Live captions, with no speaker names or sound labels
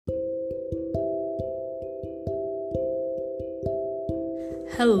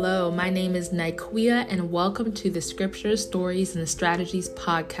Hello, my name is Niquia, and welcome to the Scriptures, Stories, and Strategies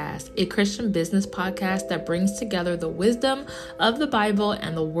podcast, a Christian business podcast that brings together the wisdom of the Bible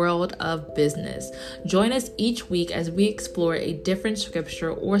and the world of business. Join us each week as we explore a different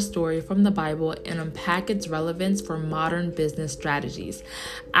scripture or story from the Bible and unpack its relevance for modern business strategies.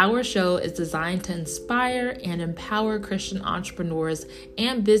 Our show is designed to inspire and empower Christian entrepreneurs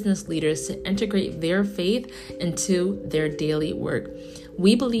and business leaders to integrate their faith into their daily work.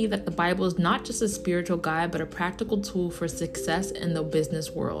 We believe that the Bible is not just a spiritual guide, but a practical tool for success in the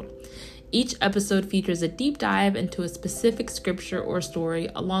business world. Each episode features a deep dive into a specific scripture or story,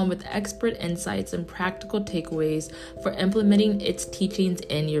 along with expert insights and practical takeaways for implementing its teachings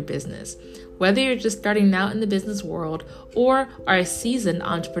in your business. Whether you're just starting out in the business world or are a seasoned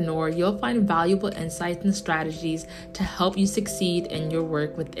entrepreneur, you'll find valuable insights and strategies to help you succeed in your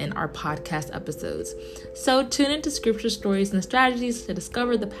work within our podcast episodes. So tune into Scripture, Stories, and Strategies to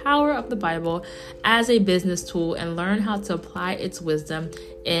discover the power of the Bible as a business tool and learn how to apply its wisdom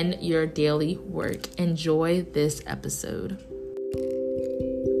in your daily work. Enjoy this episode.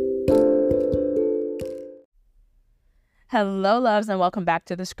 Hello, loves, and welcome back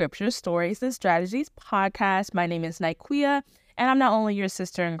to the Scriptures, Stories, and Strategies podcast. My name is Niquia, and I'm not only your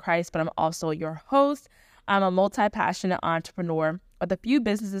sister in Christ, but I'm also your host. I'm a multi-passionate entrepreneur with a few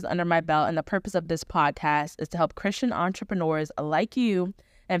businesses under my belt, and the purpose of this podcast is to help Christian entrepreneurs like you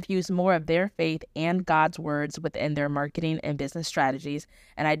infuse more of their faith and God's words within their marketing and business strategies.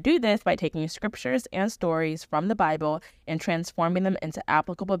 And I do this by taking scriptures and stories from the Bible and transforming them into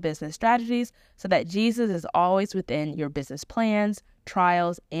applicable business strategies so that Jesus is always within your business plans,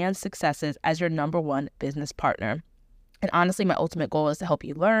 trials, and successes as your number one business partner. And honestly, my ultimate goal is to help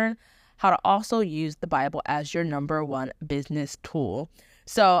you learn how to also use the Bible as your number one business tool.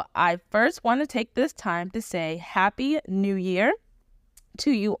 So I first want to take this time to say Happy New Year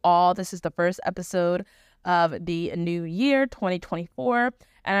to you all. This is the first episode of the new year, 2024.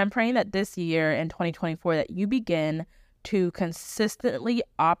 And I'm praying that this year in 2024 that you begin to consistently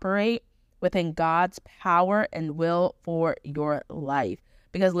operate within God's power and will for your life.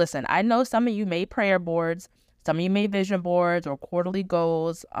 Because listen, I know some of you made prayer boards, some of you made vision boards or quarterly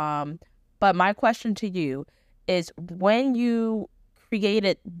goals. But my question to you is, when you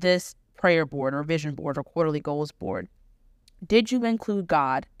created this prayer board or vision board or quarterly goals board, did you include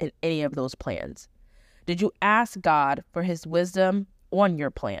God in any of those plans? Did you ask God for his wisdom on your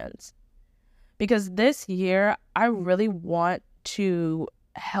plans? Because this year, I really want to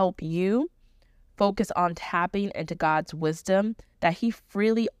help you focus on tapping into God's wisdom that he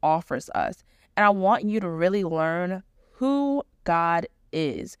freely offers us. And I want you to really learn who God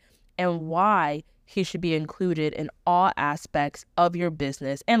is and why he should be included in all aspects of your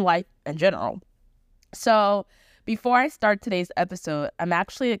business and life in general. So before I start today's episode, I'm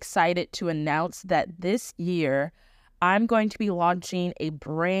actually excited to announce that this year I'm going to be launching a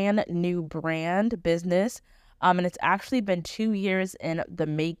brand new brand business. And it's actually been 2 years in the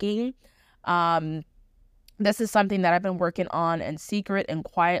making. This is something that I've been working on in secret and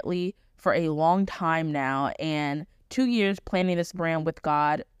quietly for a long time now, and 2 years planning this brand with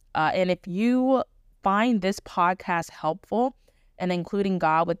God. And if you find this podcast helpful and including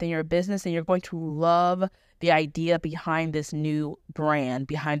God within your business, and you're going to love the idea behind this new brand,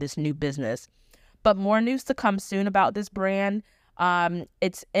 behind this new business. But more news to come soon about this brand.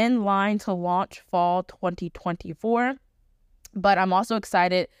 It's in line to launch fall 2024. But I'm also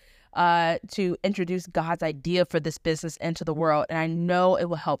excited to introduce God's idea for this business into the world. And I know it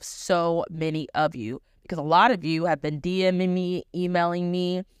will help so many of you, because a lot of you have been DMing me, emailing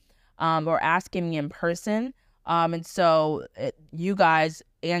me, or asking me in person. And so you guys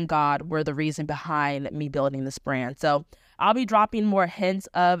and God were the reason behind me building this brand. So I'll be dropping more hints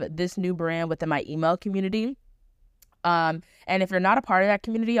of this new brand within my email community. And if you're not a part of that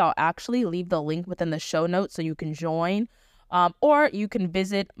community, I'll actually leave the link within the show notes so you can join. Or you can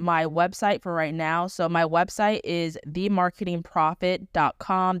visit my website for right now. So my website is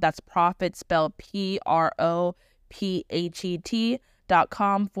themarketingprophet.com. That's prophet spelled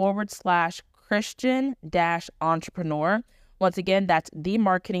prophet.com/Christian-entrepreneur. Once again, that's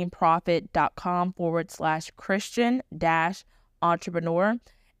themarketingprophet.com/Christian-entrepreneur.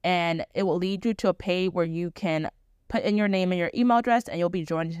 And it will lead you to a page where you can put in your name and your email address, and you'll be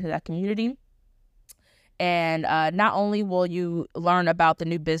joined into that community. And not only will you learn about the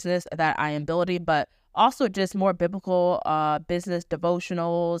new business that I am building, but also just more biblical business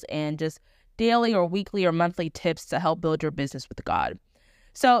devotionals and just daily or weekly or monthly tips to help build your business with God.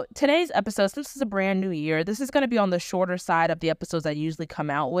 So today's episode, since this is a brand new year, this is going to be on the shorter side of the episodes I usually come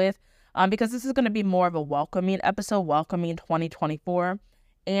out with, because this is going to be more of a welcoming episode, welcoming 2024.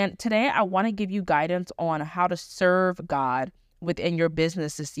 And today I want to give you guidance on how to serve God within your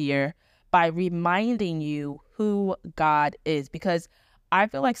business this year by reminding you who God is. Because I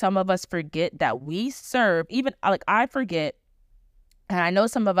feel like some of us forget that we serve, even like I forget, and I know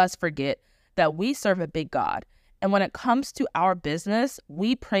some of us forget that we serve a big God. And when it comes to our business,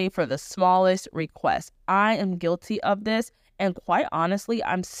 we pray for the smallest request. I am guilty of this. And quite honestly,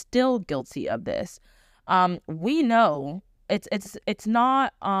 I'm still guilty of this. We know it's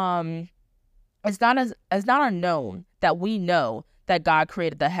not unknown that we know that God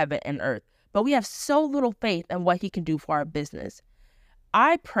created the heaven and earth, but we have so little faith in what he can do for our business.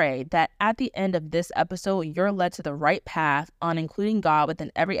 I pray that at the end of this episode, you're led to the right path on including God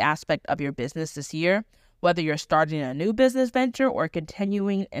within every aspect of your business this year, whether you're starting a new business venture or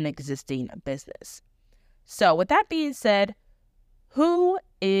continuing an existing business. So with that being said, who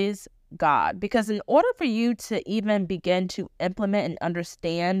is God? Because in order for you to even begin to implement and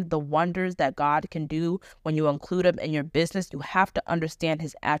understand the wonders that God can do when you include him in your business, you have to understand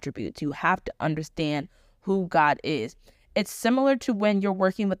his attributes. You have to understand who God is. It's similar to when you're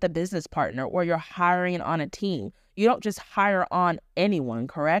working with a business partner or you're hiring on a team. You don't just hire on anyone,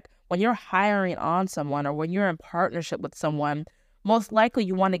 correct? When you're hiring on someone or when you're in partnership with someone, most likely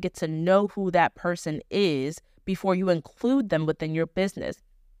you want to get to know who that person is before you include them within your business.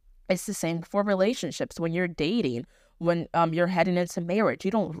 It's the same for relationships. When you're dating, when you're heading into marriage,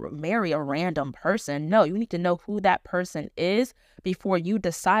 you don't marry a random person. No, you need to know who that person is before you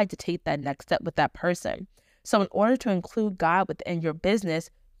decide to take that next step with that person. So in order to include God within your business,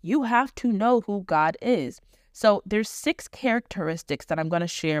 you have to know who God is. So there's 6 characteristics that I'm going to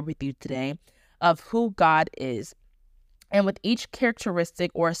share with you today of who God is. And with each characteristic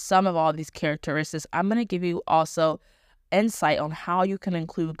or some of all these characteristics, I'm going to give you also insight on how you can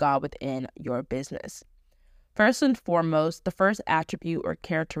include God within your business. First and foremost, the first attribute or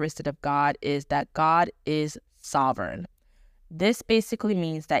characteristic of God is that God is sovereign. This basically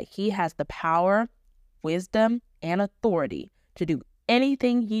means that he has the power, wisdom, and authority to do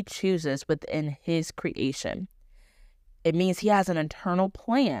anything he chooses within his creation. It means he has an internal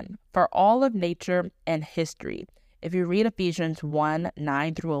plan for all of nature and history. If you read Ephesians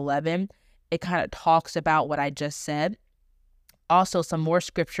 1:9-11, it kind of talks about what I just said. Also, some more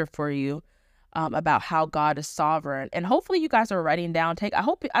scripture for you about how God is sovereign. And hopefully you guys are writing down.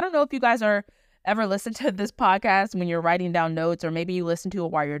 I don't know if you guys are ever listen to this podcast when you're writing down notes, or maybe you listen to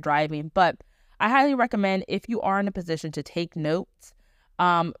it while you're driving, but I highly recommend if you are in a position to take notes,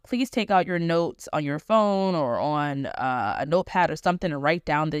 please take out your notes on your phone or on a notepad or something and write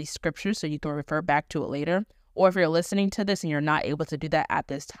down these scriptures so you can refer back to it later. Or if you're listening to this and you're not able to do that at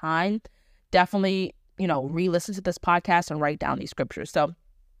this time, definitely, re-listen to this podcast and write down these scriptures. So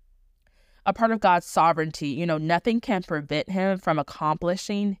a part of God's sovereignty, nothing can prevent him from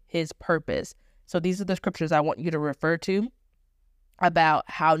accomplishing his purpose. So these are the scriptures I want you to refer to about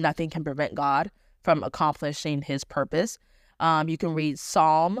how nothing can prevent God from accomplishing his purpose. You can read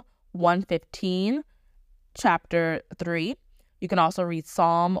Psalm 115, chapter 3. You can also read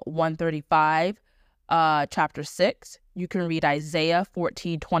Psalm 135, chapter 6. You can read Isaiah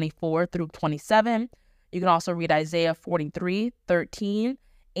 14:24-27. You can also read Isaiah 43:13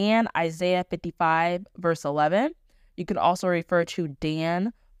 and Isaiah 55, verse 11. You can also refer to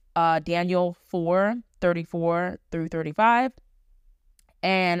Daniel 4:34-35.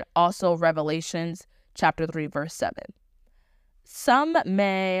 And also Revelations chapter 3, verse 7. Some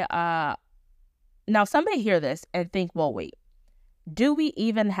may hear this and think, well, wait, do we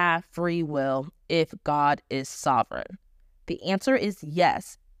even have free will if God is sovereign? The answer is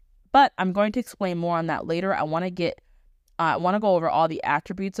yes, but I'm going to explain more on that later. I want to go over all the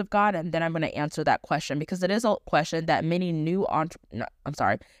attributes of God, and then I'm going to answer that question, because it is a question that many new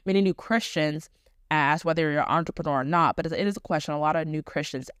Christians ask, whether you're an entrepreneur or not, but it is a question a lot of new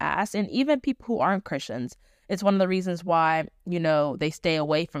Christians ask, and even people who aren't Christians. It's one of the reasons why, they stay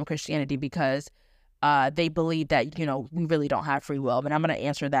away from Christianity, because they believe that, we really don't have free will. And I'm going to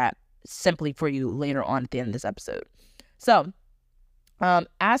answer that simply for you later on at the end of this episode. So,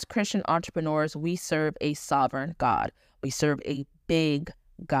 as Christian entrepreneurs, we serve a sovereign God. We serve a big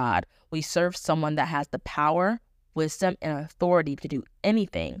God. We serve someone that has the power, wisdom, and authority to do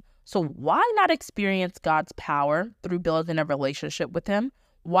anything. So why not experience God's power through building a relationship with him?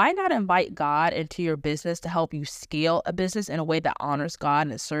 Why not invite God into your business to help you scale a business in a way that honors God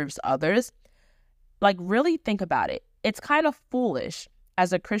and serves others? Really think about it. It's kind of foolish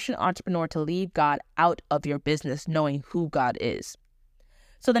as a Christian entrepreneur to leave God out of your business, knowing who God is.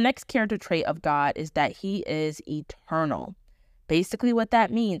 So the next character trait of God is that he is eternal. Basically what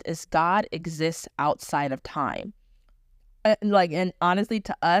that means is God exists outside of time. And honestly,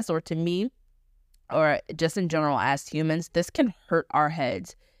 to us or to me, or just in general as humans, this can hurt our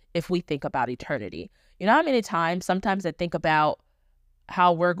heads if we think about eternity. You know how many times sometimes I think about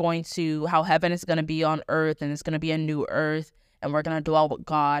how heaven is going to be on earth, and it's going to be a new earth, and we're going to dwell with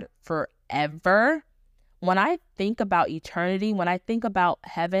God forever. When I think about eternity, when I think about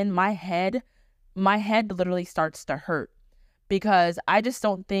heaven, my head literally starts to hurt, because I just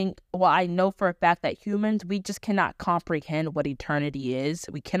don't think, I know for a fact that humans, we just cannot comprehend what eternity is.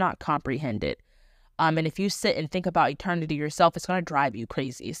 We cannot comprehend it. And if you sit and think about eternity yourself, it's going to drive you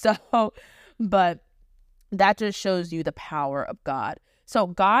crazy. So, but that just shows you the power of God. So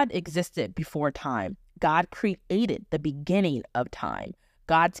God existed before time. God created the beginning of time.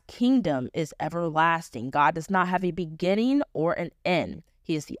 God's kingdom is everlasting. God does not have a beginning or an end.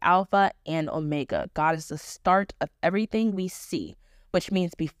 He is the Alpha and Omega. God is the start of everything we see, which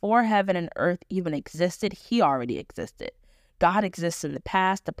means before heaven and earth even existed, he already existed. God exists in the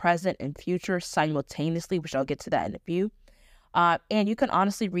past, the present, and future simultaneously, which I'll get to that in a few. And you can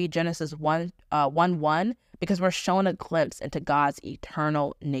honestly read Genesis 1:1 because we're shown a glimpse into God's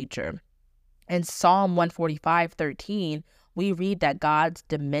eternal nature. In Psalm 145:13, we read that God's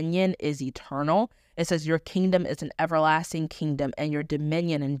dominion is eternal. It says, your kingdom is an everlasting kingdom, and your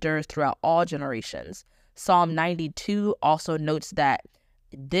dominion endures throughout all generations. Psalm 92 also notes that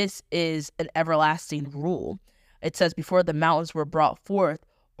this is an everlasting rule. It says, before the mountains were brought forth,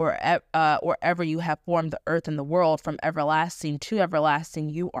 or ever you have formed the earth and the world, from everlasting to everlasting,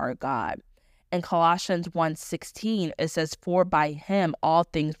 you are God. In Colossians 1:16, it says, for by him all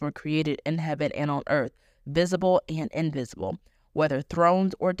things were created in heaven and on earth, visible and invisible, whether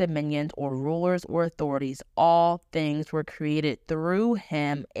thrones or dominions or rulers or authorities, all things were created through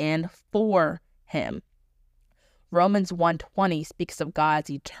him and for him. Romans 1:20 speaks of God's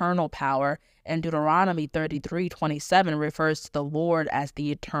eternal power, and Deuteronomy 33:27 refers to the Lord as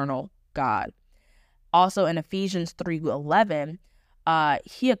the eternal God. Also in Ephesians 3:11,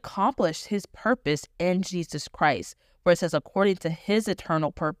 he accomplished his purpose in Jesus Christ, where it says, according to his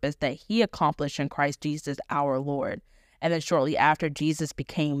eternal purpose that he accomplished in Christ Jesus our Lord. And then shortly after, Jesus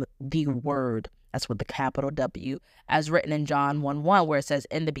became the Word. That's with the capital W, as written in John 1:1, where it says,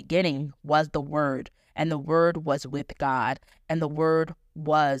 in the beginning was the Word, and the Word was with God, and the Word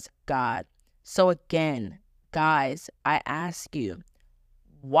was God. So again, guys, I ask you,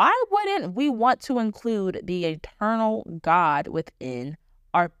 why wouldn't we want to include the eternal God within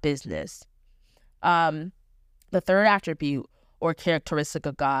our business? The third attribute or characteristic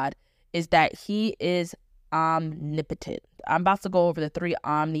of God is that he is omnipotent. I'm about to go over the three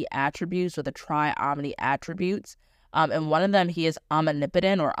omni attributes, or the tri-omni attributes. And one of them, he is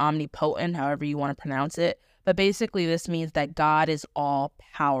omnipotent or omnipotent, however you want to pronounce it. But basically, this means that God is all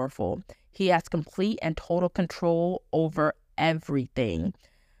powerful. He has complete and total control over everything.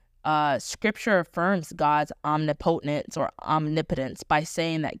 Scripture affirms God's omnipotence or omnipotence by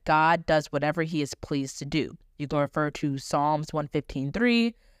saying that God does whatever he is pleased to do. You can refer to Psalms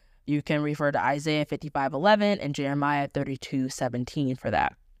 115:3. You can refer to Isaiah 55:11 and Jeremiah 32:17 for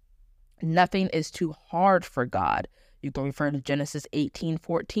that. Nothing is too hard for God. You can refer to Genesis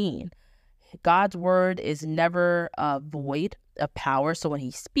 18:14. God's word is never void of power. So when he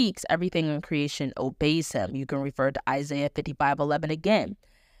speaks, everything in creation obeys him. You can refer to Isaiah 55:11 again.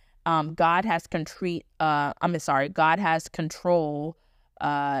 God has God has control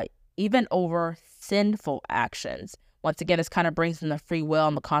even over sinful actions. Once again, this kind of brings in the free will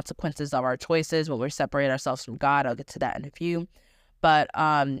and the consequences of our choices when we separate ourselves from God. I'll get to that in a few. But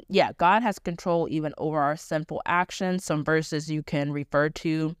God has control even over our sinful actions. Some verses you can refer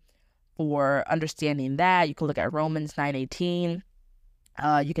to for understanding that. You can look at Romans 9:18.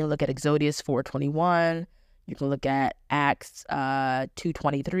 You can look at Exodus 4:21. You can look at Acts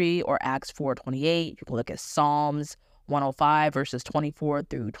 2:23 or Acts 4:28. You can look at Psalms 105 verses 24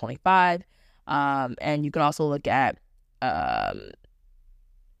 through 25. And you can also look at, I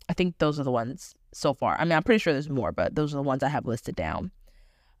think those are the ones so far. I mean, I'm pretty sure there's more, but those are the ones I have listed down.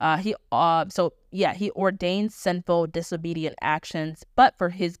 He ordains sinful, disobedient actions, but for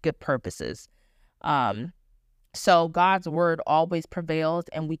his good purposes. So God's word always prevails,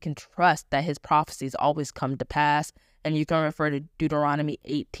 and we can trust that his prophecies always come to pass. And you can refer to Deuteronomy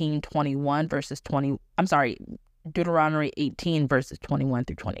 18:21 verses 20. I'm sorry, Deuteronomy 18 verses 21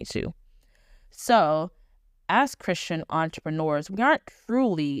 through 22. So, as Christian entrepreneurs, we aren't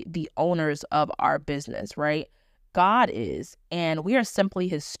truly the owners of our business, right? God is, and we are simply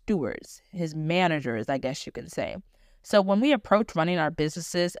his stewards, his managers, I guess you can say. So when we approach running our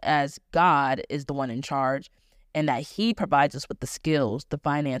businesses as God is the one in charge, and that he provides us with the skills, the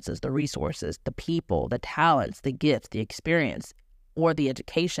finances, the resources, the people, the talents, the gifts, the experience, or the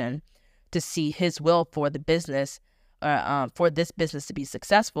education to see his will for the business, for this business to be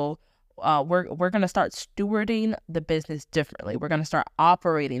successful. We're going to start stewarding the business differently. We're going to start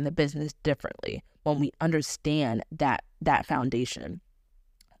operating the business differently when we understand that foundation.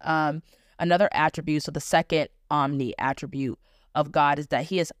 Another attribute, so the second omni attribute of God, is that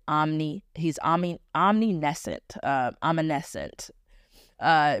he is omniscient,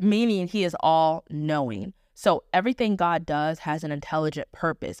 meaning he is all knowing. So everything God does has an intelligent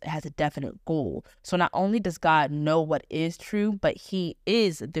purpose. It has a definite goal. So not only does God know what is true, but he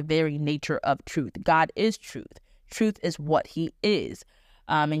is the very nature of truth. God is truth. Truth is what he is.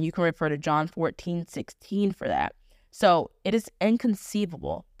 And you can refer to John 14:16 for that. So it is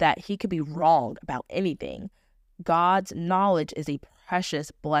inconceivable that he could be wrong about anything. God's knowledge is a precious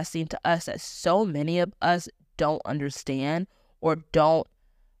blessing to us that so many of us don't understand, or don't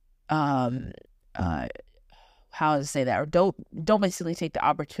how to say that, or don't basically take the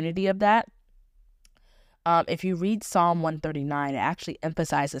opportunity of that. If you read Psalm 139, it actually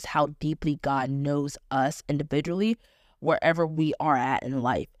emphasizes how deeply God knows us individually, wherever we are at in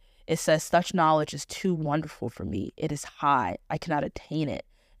life. It says, "Such knowledge is too wonderful for me. It is high. I cannot attain it."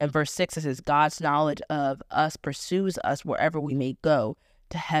 In verse 6, it says, "God's knowledge of us pursues us wherever we may go,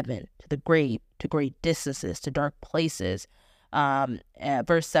 to heaven, to the grave, to great distances, to dark places."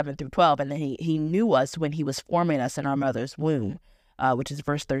 Verse 7 through 12, and then he knew us when he was forming us in our mother's womb, which is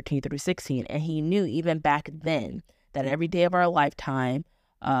verse 13 through 16. And he knew even back then that every day of our lifetime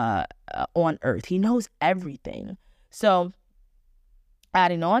on earth, he knows everything. So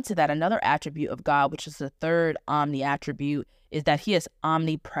adding on to that, another attribute of God, which is the third omni attribute, is that he is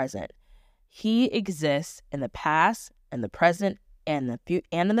omnipresent. He exists in the past, in the present, and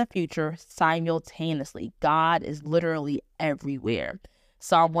in the future simultaneously. God is literally everywhere.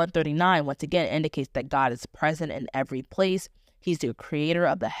 Psalm 139 once again indicates that God is present in every place. He's the creator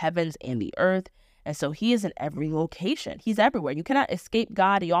of the heavens and the earth. And so he is in every location. He's everywhere. You cannot escape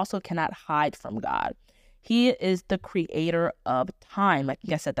God. You also cannot hide from God. He is the creator of time. Like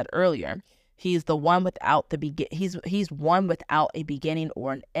I said that earlier. He's the one without he's one without a beginning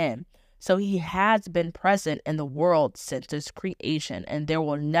or an end. So he has been present in the world since its creation, and there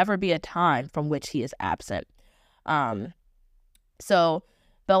will never be a time from which he is absent. So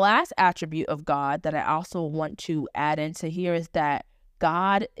the last attribute of God that I also want to add into here is that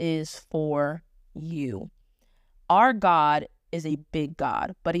God is for you. Our God is a big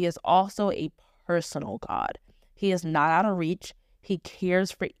God, but he is also a personal God. He is not out of reach. He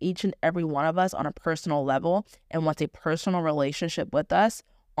cares for each and every one of us on a personal level and wants a personal relationship with us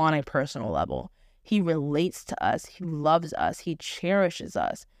on a personal level. He relates to us. He loves us. He cherishes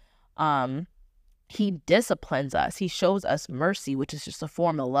us. He disciplines us. He shows us mercy, which is just a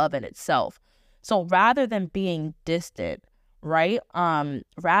form of love in itself. So rather than being distant, right?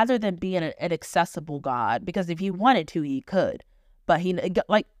 Rather than being an inaccessible God, because if he wanted to, he could. But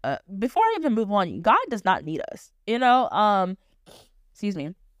before I even move on, God does not need us. Excuse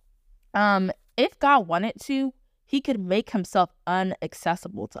me. If God wanted to, he could make himself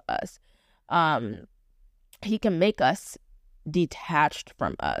inaccessible to us. He can make us detached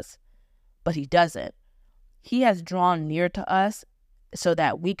from us, but he doesn't. He has drawn near to us so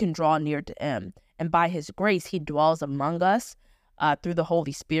that we can draw near to him. And by his grace, he dwells among us through the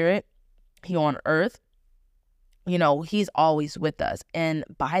Holy Spirit here on earth. He's always with us. And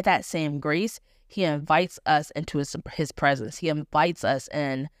by that same grace, he invites us into his presence. He invites us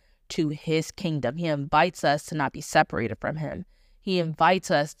into his kingdom. He invites us to not be separated from him. He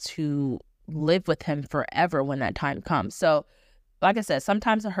invites us to live with him forever when that time comes. So, like I said,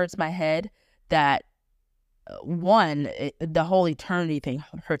 sometimes it hurts my head that, the whole eternity thing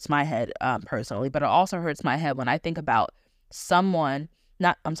hurts my head personally, but it also hurts my head when I think about when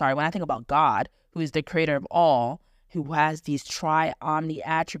I think about God, who is the creator of all, who has these tri-omni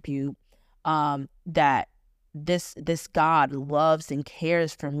attribute, that this God loves and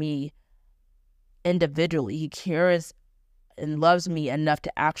cares for me individually. He cares and loves me enough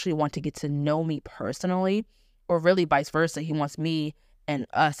to actually want to get to know me personally, or really vice versa. He wants me and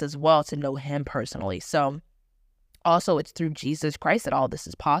us as well to know him personally. So also it's through Jesus Christ that all this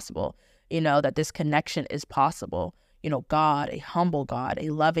is possible, that this connection is possible. God, a humble God, a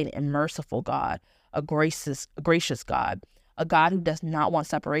loving and merciful God, a gracious God, a God who does not want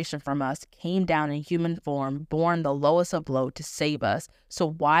separation from us, came down in human form, born the lowest of low to save us. So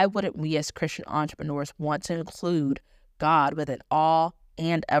why wouldn't we as Christian entrepreneurs want to include God within all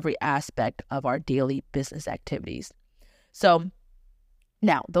and every aspect of our daily business activities? So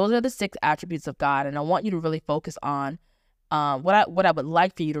Now, those are the 6 attributes of God, and I want you to really focus on what I would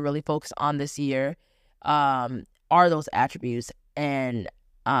like for you to really focus on this year are those attributes. And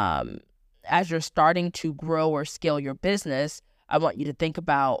as you're starting to grow or scale your business, I want you to think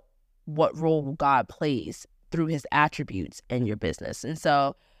about what role God plays through his attributes in your business. And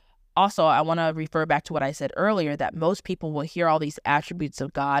so also, I want to refer back to what I said earlier, that most people will hear all these attributes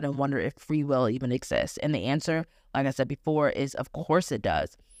of God and wonder if free will even exists. And the answer, like I said before, is of course it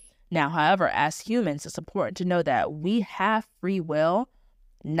does. Now, however, as humans, it's important to know that we have free will,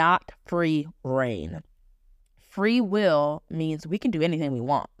 not free reign. Free will means we can do anything we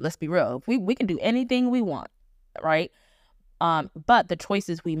want. Let's be real. We can do anything we want, right? But the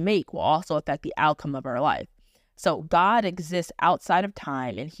choices we make will also affect the outcome of our life. So God exists outside of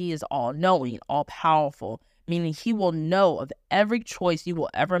time, and he is all-knowing, all-powerful, meaning he will know of every choice you will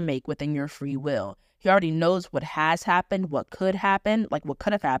ever make within your free will. He already knows what has happened, what could happen, like what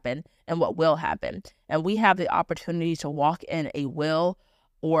could have happened, and what will happen. And we have the opportunity to walk in a will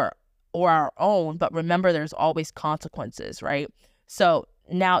or our own, but remember there's always consequences, right? So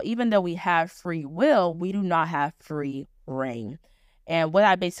now, even though we have free will, we do not have free reign. And what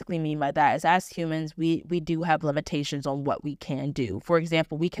I basically mean by that is, as humans, we do have limitations on what we can do. For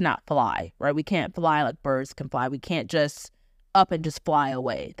example, we cannot fly, right? We can't fly like birds can fly. We can't just up and just fly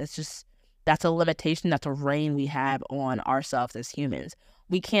away. That's a limitation. That's a reign we have on ourselves as humans.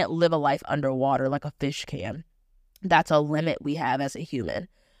 We can't live a life underwater like a fish can. That's a limit we have as a human.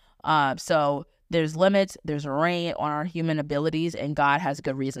 So there's limits, there's a reign on our human abilities, and God has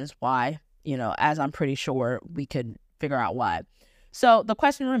good reasons why, as I'm pretty sure we could figure out why. So the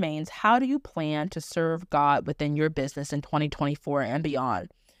question remains, how do you plan to serve God within your business in 2024 and beyond?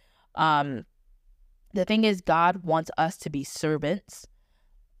 The thing is, God wants us to be servants,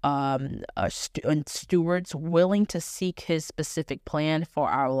 and stewards willing to seek his specific plan for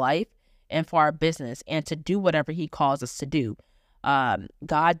our life and for our business, and to do whatever he calls us to do.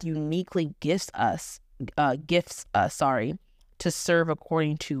 God uniquely gifts us, to serve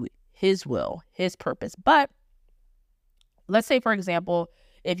according to his will, his purpose. But let's say, for example,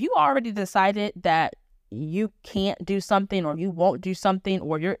 if you already decided that you can't do something, or you won't do something,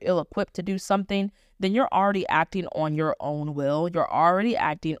 or you're ill-equipped to do something, then you're already acting on your own will. You're already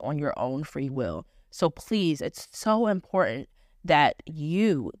acting on your own free will. So please, it's so important that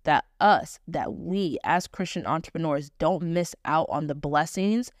we as Christian entrepreneurs don't miss out on the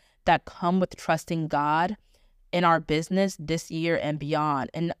blessings that come with trusting God in our business this year and beyond.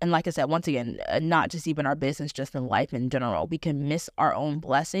 And like I said, once again, not just even our business, just in life in general. We can miss our own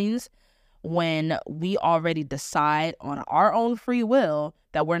blessings when we already decide on our own free will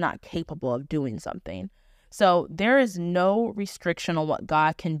that we're not capable of doing something. So there is no restriction on what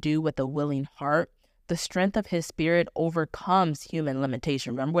God can do with a willing heart. The strength of his spirit overcomes human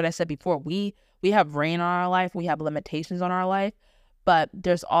limitation. Remember what I said before, we have reign on our life, we have limitations on our life, but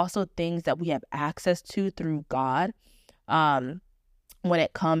there's also things that we have access to through God when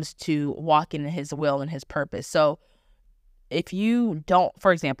it comes to walking in his will and his purpose. So if you don't,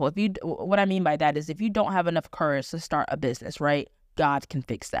 for example, what I mean by that is, if you don't have enough courage to start a business, right, God can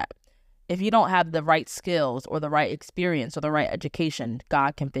fix that. If you don't have the right skills or the right experience or the right education,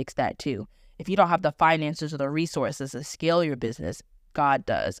 God can fix that too. If you don't have the finances or the resources to scale your business, God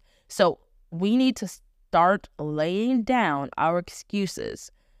does. So we need to start laying down our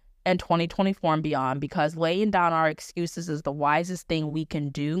excuses in 2024 and beyond, because laying down our excuses is the wisest thing we can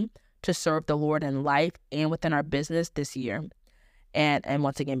do to serve the Lord in life and within our business this year and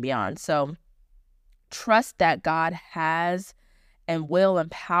once again beyond. So trust that God has and will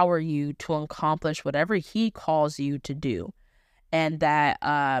empower you to accomplish whatever he calls you to do, and that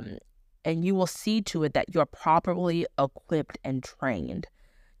and you will see to it that you're properly equipped and trained.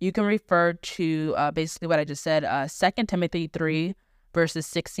 You can refer to basically what I just said, 2 Timothy 3, verses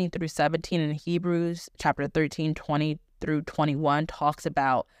 16 through 17, and Hebrews chapter 13, 20 through 21 talks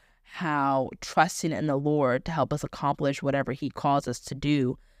about how trusting in the Lord to help us accomplish whatever he calls us to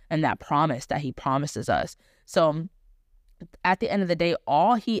do, and that promise that he promises us. So at the end of the day,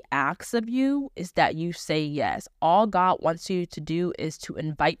 all he asks of you is that you say yes. All God wants you to do is to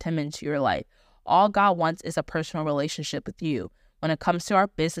invite him into your life. All God wants is a personal relationship with you. When it comes to our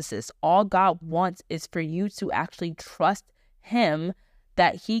businesses, all God wants is for you to actually trust him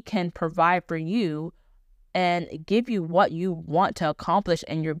that he can provide for you and give you what you want to accomplish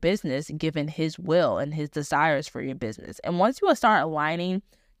in your business, given his will and his desires for your business. And once you start aligning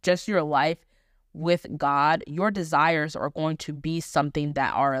just your life with God, your desires are going to be something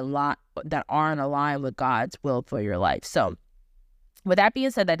that aren't aligned with God's will for your life. So with that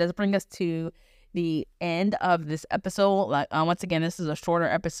being said, that does bring us to the end of this episode. Like, once again, this is a shorter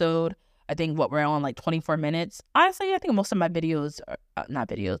episode. I think we're on like 24 minutes. Honestly, I think most of my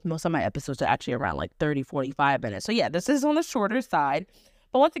most of my episodes are actually around like 30, 45 minutes. So yeah, this is on the shorter side.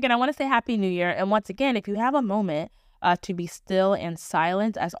 But once again, I want to say Happy New Year. And once again, if you have a moment to be still and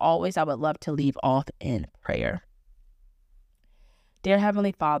silent, as always, I would love to leave off in prayer. Dear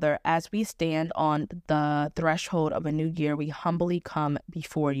Heavenly Father, as we stand on the threshold of a new year, we humbly come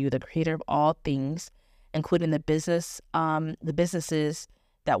before you, the creator of all things, including the businesses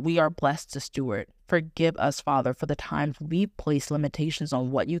that we are blessed to steward. Forgive us, Father, for the times we place limitations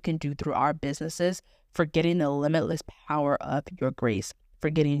on what you can do through our businesses, forgetting the limitless power of your grace,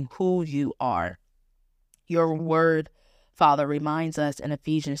 forgetting who you are. Your word, Father, reminds us in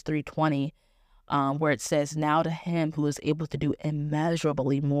Ephesians 3:20, where it says, now to him who is able to do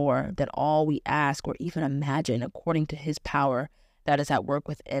immeasurably more than all we ask or even imagine, according to his power that is at work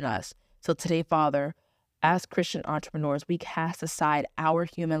within us. So today, Father, as Christian entrepreneurs, we cast aside our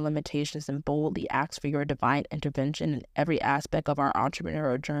human limitations and boldly ask for your divine intervention in every aspect of our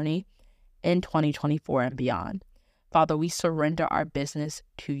entrepreneurial journey in 2024 and beyond. Father, we surrender our business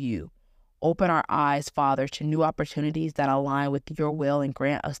to you. Open our eyes, Father, to new opportunities that align with your will and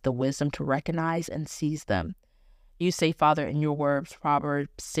grant us the wisdom to recognize and seize them. You say, Father, in your words, Proverbs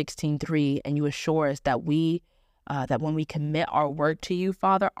 16:3, and you assure us that when we commit our work to you,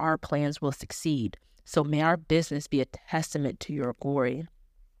 Father, our plans will succeed. So may our business be a testament to your glory.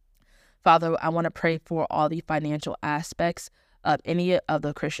 Father, I want to pray for all the financial aspects of any of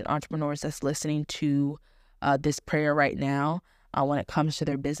the Christian entrepreneurs that's listening to this prayer right now. When it comes to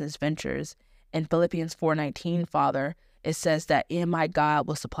their business ventures. In Philippians 4:19, Father, it says that my God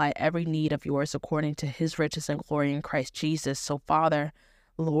will supply every need of yours according to his riches and glory in Christ Jesus. So, Father,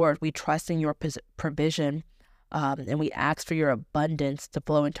 Lord, we trust in your provision and we ask for your abundance to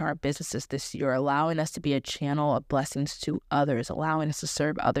flow into our businesses this year, allowing us to be a channel of blessings to others, allowing us to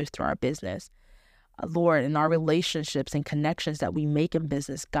serve others through our business. Lord, in our relationships and connections that we make in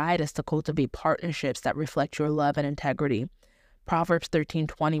business, guide us to cultivate partnerships that reflect your love and integrity. Proverbs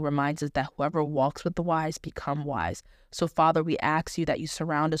 13:20 reminds us that whoever walks with the wise become wise. So, Father, we ask you that you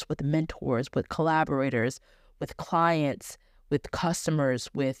surround us with mentors, with collaborators, with clients, with customers,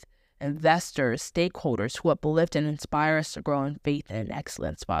 with investors, stakeholders who uplift and inspire us to grow in faith and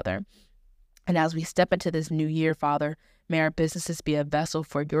excellence, Father. And as we step into this new year, Father, may our businesses be a vessel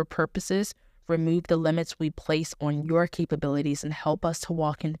for your purposes. Remove the limits we place on your capabilities and help us to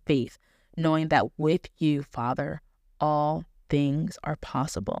walk in faith, knowing that with you, Father, all things are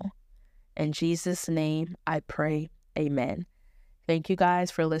possible. In Jesus' name, I pray. Amen. Thank you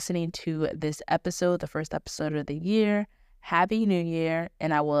guys for listening to this episode, the first episode of the year. Happy New Year,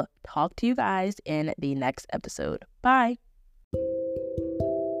 and I will talk to you guys in the next episode. Bye.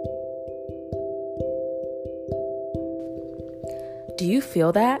 Do you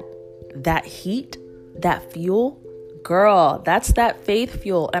feel that? That heat? That fuel? Girl, that's that faith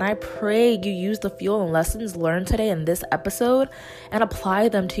fuel, and I pray you use the fuel and lessons learned today in this episode and apply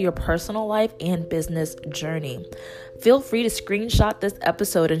them to your personal life and business journey. Feel free to screenshot this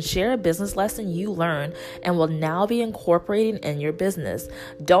episode and share a business lesson you learned and will now be incorporating in your business.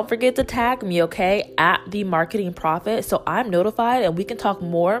 Don't forget to tag me, okay, at The Marketing Prophet, so I'm notified and we can talk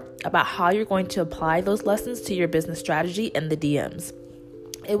more about how you're going to apply those lessons to your business strategy in the DMs.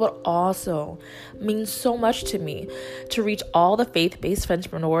 It would also mean so much to me to reach all the faith-based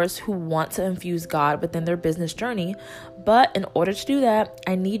entrepreneurs who want to infuse God within their business journey. But in order to do that,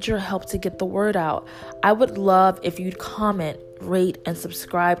 I need your help to get the word out. I would love if you'd comment, rate, and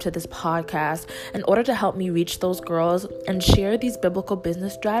subscribe to this podcast in order to help me reach those girls and share these biblical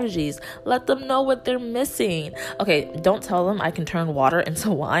business strategies. Let them know what they're missing. Okay, don't tell them I can turn water into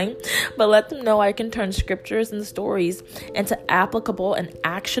wine, but let them know I can turn scriptures and stories into applicable and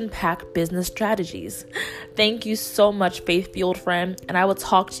action-packed business strategies. Thank you so much, faith-fueled friend, and I will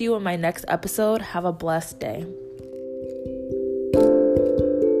talk to you in my next episode. Have a blessed day.